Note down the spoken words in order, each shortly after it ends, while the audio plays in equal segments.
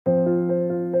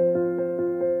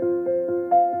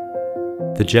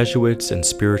The Jesuits and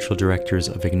spiritual directors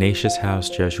of Ignatius House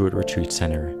Jesuit Retreat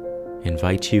Center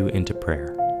invite you into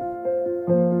prayer.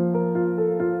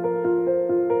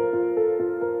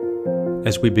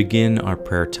 As we begin our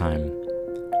prayer time,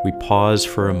 we pause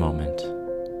for a moment,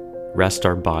 rest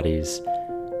our bodies,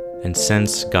 and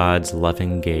sense God's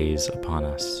loving gaze upon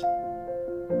us.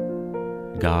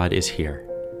 God is here,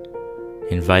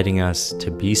 inviting us to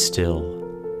be still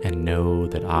and know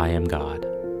that I am God.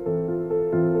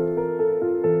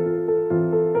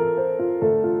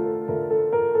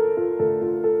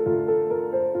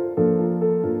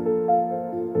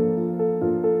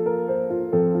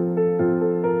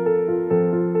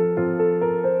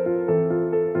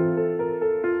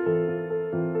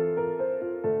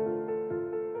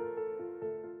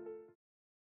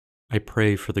 I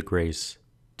pray for the grace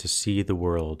to see the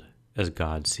world as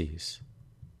God sees.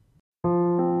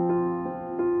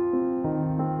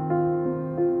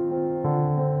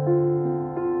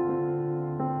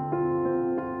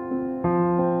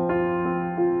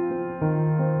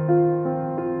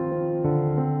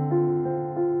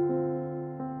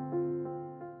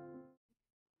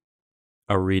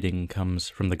 Our reading comes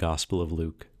from the Gospel of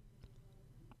Luke.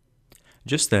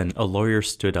 Just then, a lawyer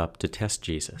stood up to test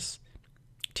Jesus.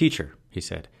 "Teacher," he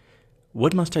said,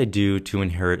 "what must I do to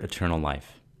inherit eternal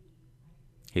life?"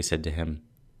 He said to him,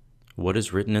 "What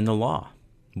is written in the law?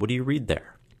 What do you read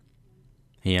there?"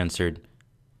 He answered,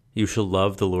 "You shall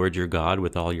love the Lord your God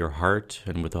with all your heart,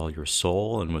 and with all your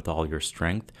soul, and with all your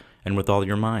strength, and with all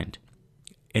your mind,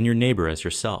 and your neighbor as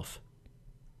yourself."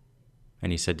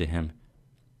 And he said to him,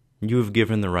 "You have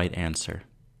given the right answer.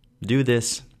 Do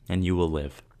this, and you will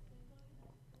live."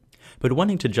 But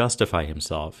wanting to justify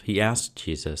himself, he asked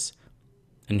Jesus,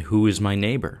 "And who is my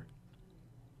neighbor?"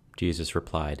 Jesus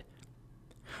replied,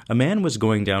 "A man was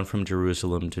going down from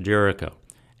Jerusalem to Jericho,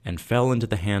 and fell into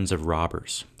the hands of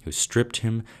robbers, who stripped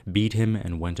him, beat him,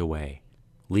 and went away,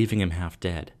 leaving him half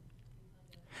dead.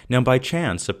 Now by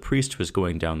chance a priest was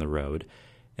going down the road,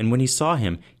 and when he saw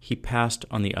him, he passed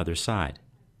on the other side.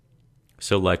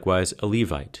 So likewise a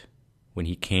Levite, when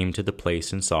he came to the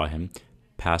place and saw him,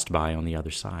 passed by on the other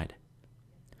side.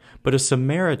 But a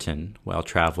Samaritan, while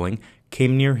traveling,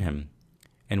 came near him,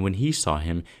 and when he saw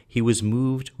him, he was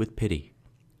moved with pity.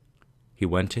 He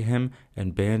went to him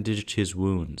and bandaged his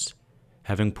wounds,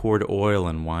 having poured oil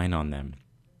and wine on them.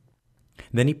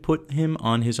 Then he put him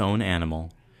on his own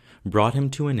animal, brought him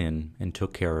to an inn, and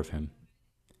took care of him.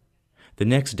 The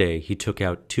next day he took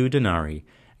out 2 denarii,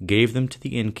 gave them to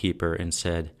the innkeeper, and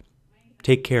said,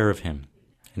 'Take care of him,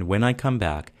 and when I come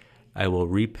back, I will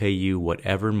repay you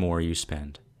whatever more you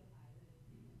spend.'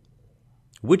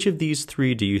 Which of these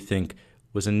 3 do you think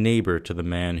was a neighbor to the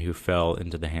man who fell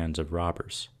into the hands of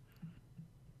robbers?"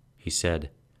 He said,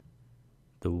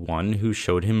 "The one who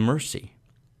showed him mercy."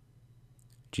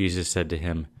 Jesus said to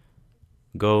him,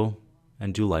 "Go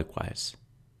and do likewise."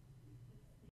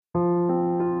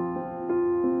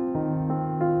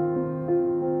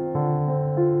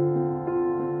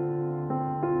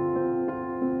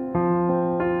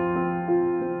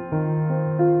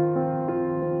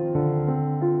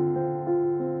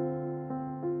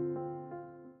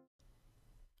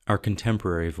 Our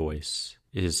contemporary voice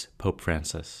is Pope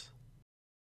Francis.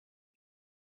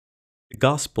 The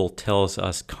Gospel tells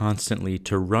us constantly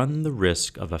to run the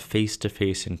risk of a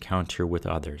face-to-face encounter with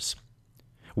others,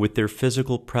 with their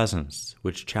physical presence,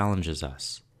 which challenges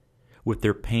us, with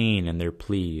their pain and their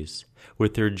pleas,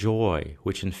 with their joy,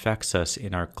 which infects us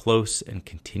in our close and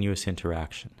continuous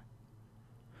interaction.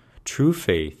 True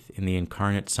faith in the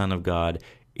incarnate Son of God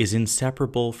is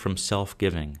inseparable from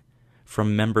self-giving,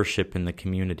 from membership in the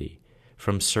community,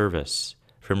 from service,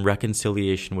 from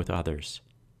reconciliation with others.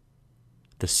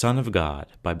 The Son of God,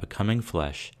 by becoming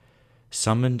flesh,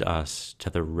 summoned us to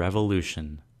the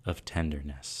revolution of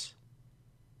tenderness.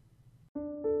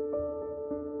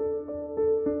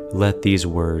 Let these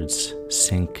words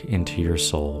sink into your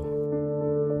soul.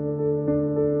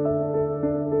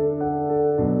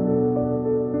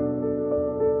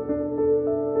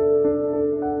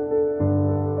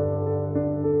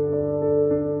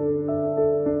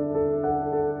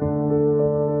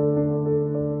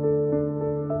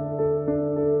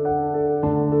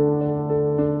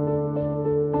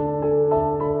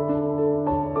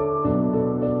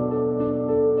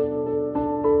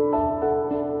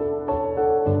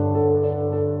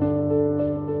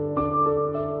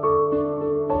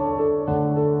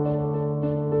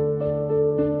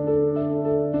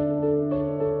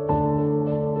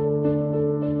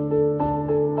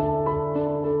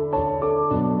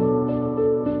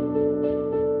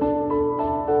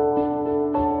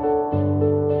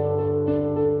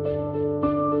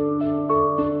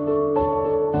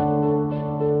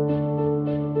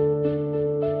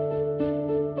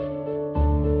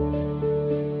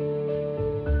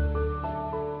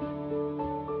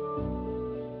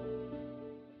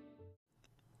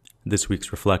 This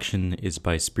week's reflection is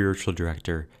by spiritual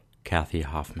director Kathy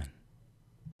Hoffman.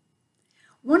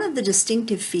 One of the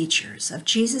distinctive features of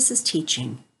Jesus'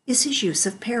 teaching is his use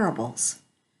of parables,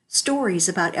 stories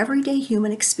about everyday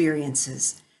human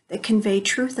experiences that convey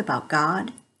truth about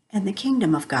God and the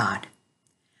kingdom of God.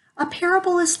 A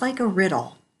parable is like a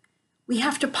riddle. We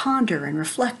have to ponder and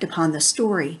reflect upon the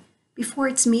story before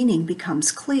its meaning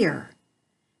becomes clear.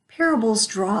 Parables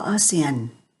draw us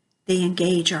in. They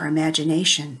engage our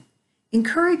imagination,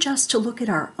 encourage us to look at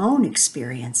our own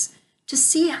experience to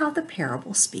see how the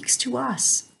parable speaks to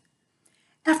us.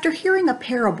 After hearing a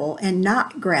parable and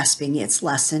not grasping its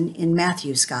lesson in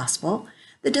Matthew's Gospel,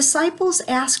 the disciples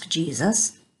asked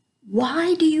Jesus,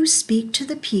 "Why do you speak to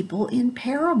the people in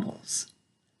parables?"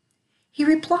 He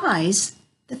replies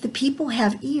that the people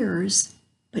have ears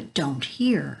but don't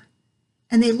hear,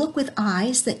 and they look with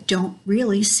eyes that don't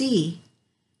really see,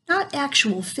 not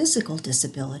actual physical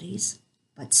disabilities,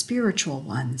 but spiritual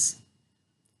ones.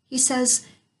 He says,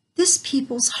 "This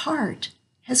people's heart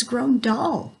has grown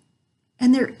dull,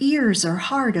 and their ears are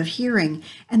hard of hearing,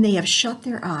 and they have shut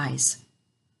their eyes,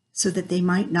 so that they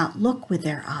might not look with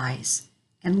their eyes,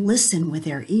 and listen with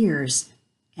their ears,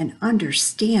 and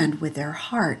understand with their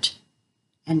heart,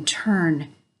 and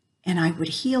turn, and I would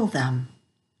heal them."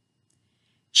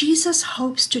 Jesus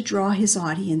hopes to draw his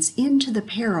audience into the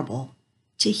parable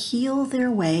to heal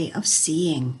their way of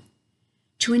seeing,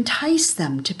 to entice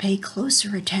them to pay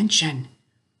closer attention,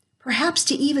 perhaps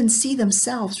to even see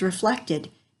themselves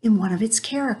reflected in one of its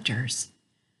characters,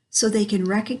 so they can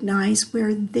recognize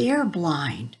where they're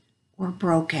blind or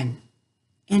broken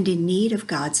and in need of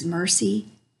God's mercy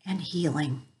and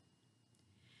healing.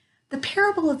 The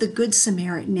parable of the Good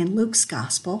Samaritan in Luke's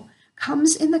Gospel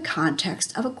comes in the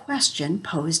context of a question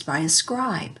posed by a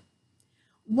scribe.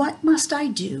 What must I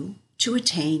do to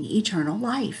attain eternal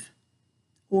life?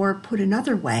 Or put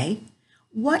another way,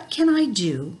 what can I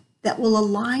do that will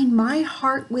align my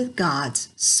heart with God's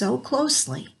so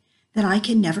closely that I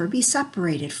can never be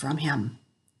separated from him?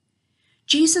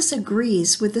 Jesus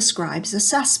agrees with the scribe's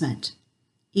assessment.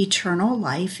 Eternal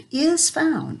life is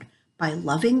found by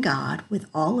loving God with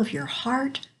all of your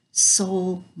heart,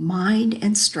 soul, mind,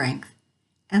 and strength,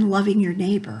 and loving your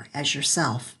neighbor as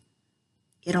yourself.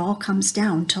 It all comes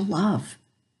down to love.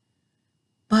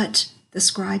 But the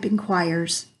scribe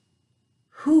inquires,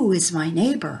 "Who is my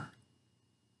neighbor?"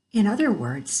 In other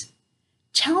words,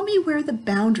 tell me where the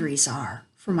boundaries are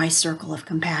for my circle of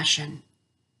compassion.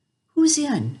 Who's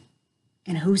in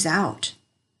and who's out?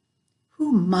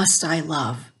 Who must I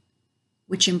love?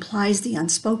 Which implies the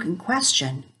unspoken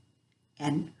question,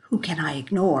 and who can I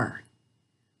ignore?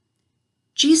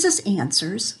 Jesus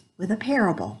answers with a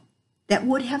parable that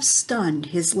would have stunned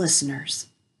his listeners.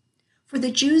 For the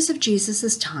Jews of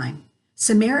Jesus' time,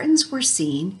 Samaritans were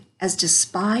seen as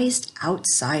despised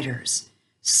outsiders,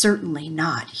 certainly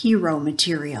not hero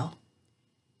material.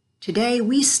 Today,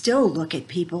 we still look at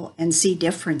people and see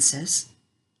differences: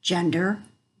 gender,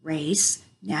 race,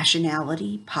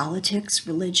 nationality, politics,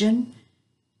 religion.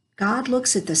 God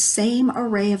looks at the same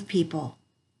array of people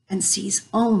and sees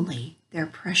only their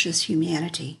precious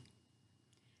humanity.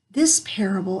 This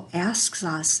parable asks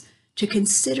us to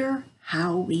consider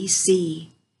how we see,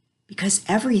 because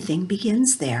everything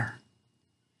begins there.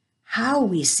 How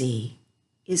we see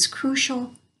is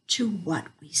crucial to what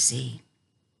we see.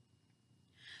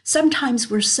 Sometimes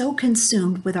we're so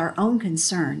consumed with our own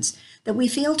concerns that we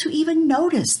fail to even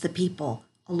notice the people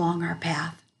along our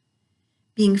path.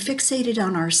 Being fixated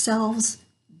on ourselves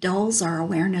dulls our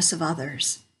awareness of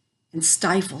others and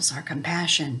stifles our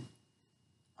compassion.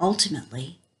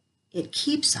 Ultimately, it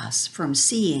keeps us from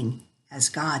seeing as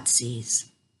God sees.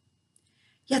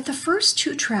 Yet the first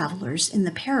two travelers in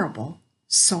the parable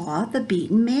saw the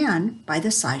beaten man by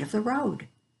the side of the road.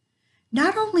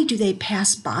 Not only do they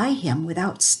pass by him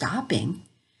without stopping,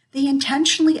 they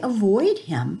intentionally avoid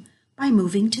him by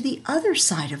moving to the other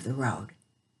side of the road.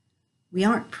 We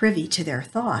aren't privy to their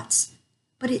thoughts,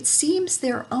 but it seems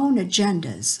their own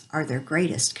agendas are their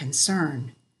greatest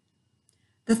concern.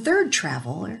 The third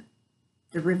traveler,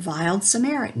 the reviled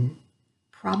Samaritan,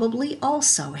 probably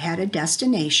also had a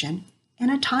destination and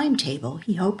a timetable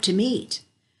he hoped to meet,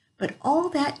 but all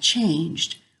that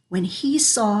changed when he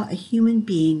saw a human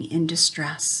being in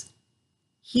distress.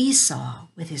 He saw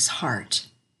with his heart.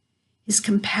 His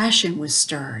compassion was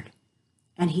stirred,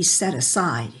 and he set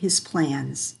aside his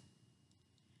plans.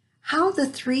 How the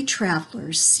three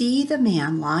travelers see the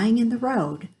man lying in the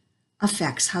road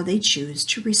affects how they choose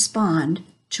to respond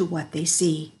to what they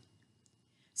see.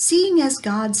 Seeing as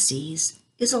God sees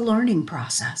is a learning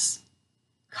process.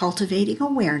 Cultivating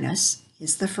awareness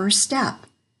is the first step.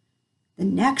 The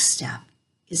next step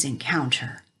his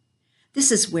encounter. This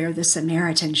is where the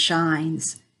Samaritan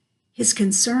shines. His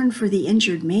concern for the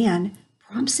injured man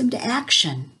prompts him to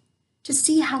action, to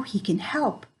see how he can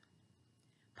help.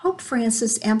 Pope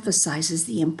Francis emphasizes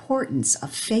the importance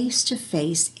of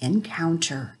face-to-face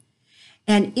encounter.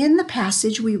 And in the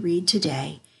passage we read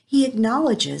today, he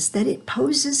acknowledges that it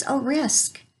poses a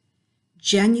risk.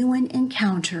 Genuine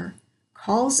encounter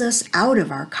calls us out of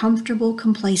our comfortable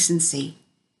complacency,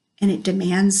 and it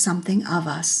demands something of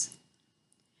us.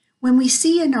 When we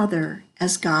see another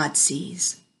as God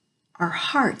sees, our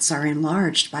hearts are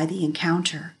enlarged by the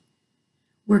encounter.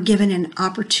 We're given an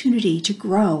opportunity to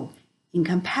grow in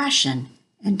compassion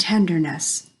and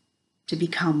tenderness, to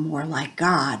become more like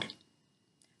God.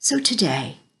 So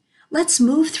today, let's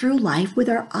move through life with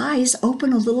our eyes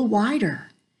open a little wider,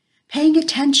 paying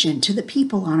attention to the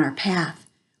people on our path,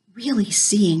 really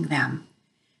seeing them,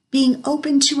 being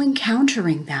open to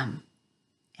encountering them.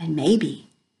 And maybe,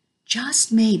 just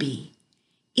maybe,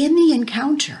 in the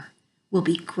encounter, we'll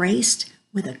be graced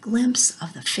with a glimpse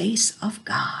of the face of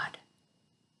God.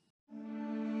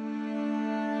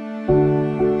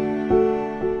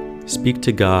 Speak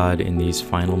to God in these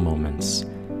final moments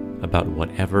about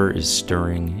whatever is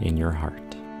stirring in your heart.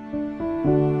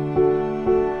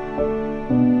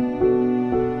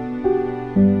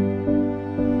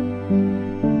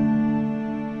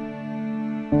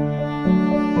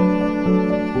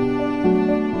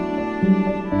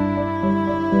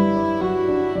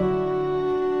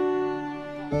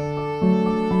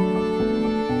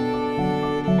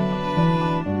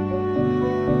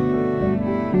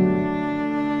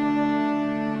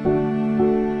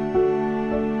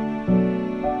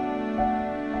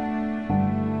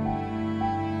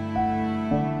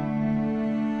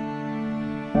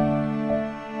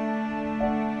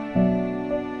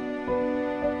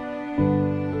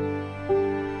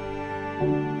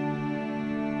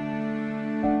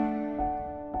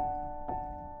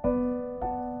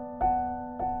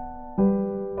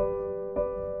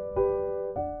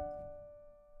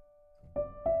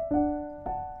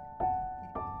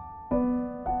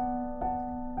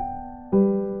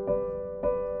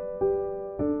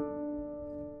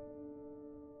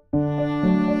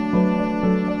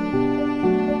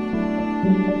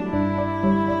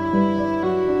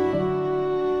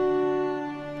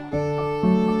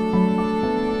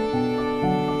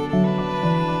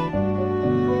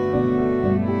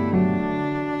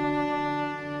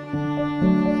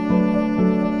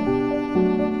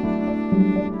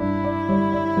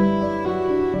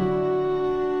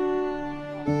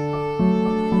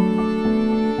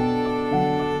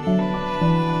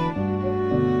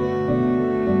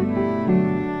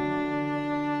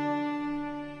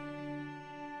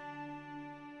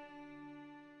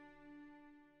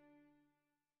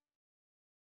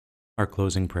 Our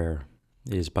closing prayer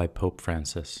is by Pope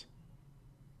Francis.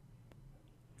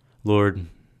 Lord,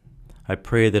 I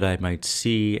pray that I might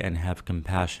see and have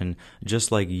compassion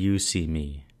just like you see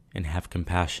me and have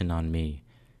compassion on me,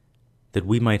 that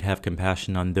we might have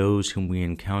compassion on those whom we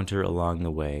encounter along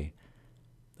the way,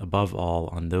 above all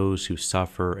on those who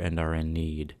suffer and are in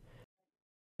need,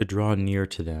 to draw near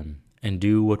to them and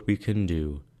do what we can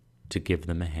do to give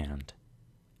them a hand.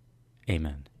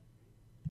 Amen.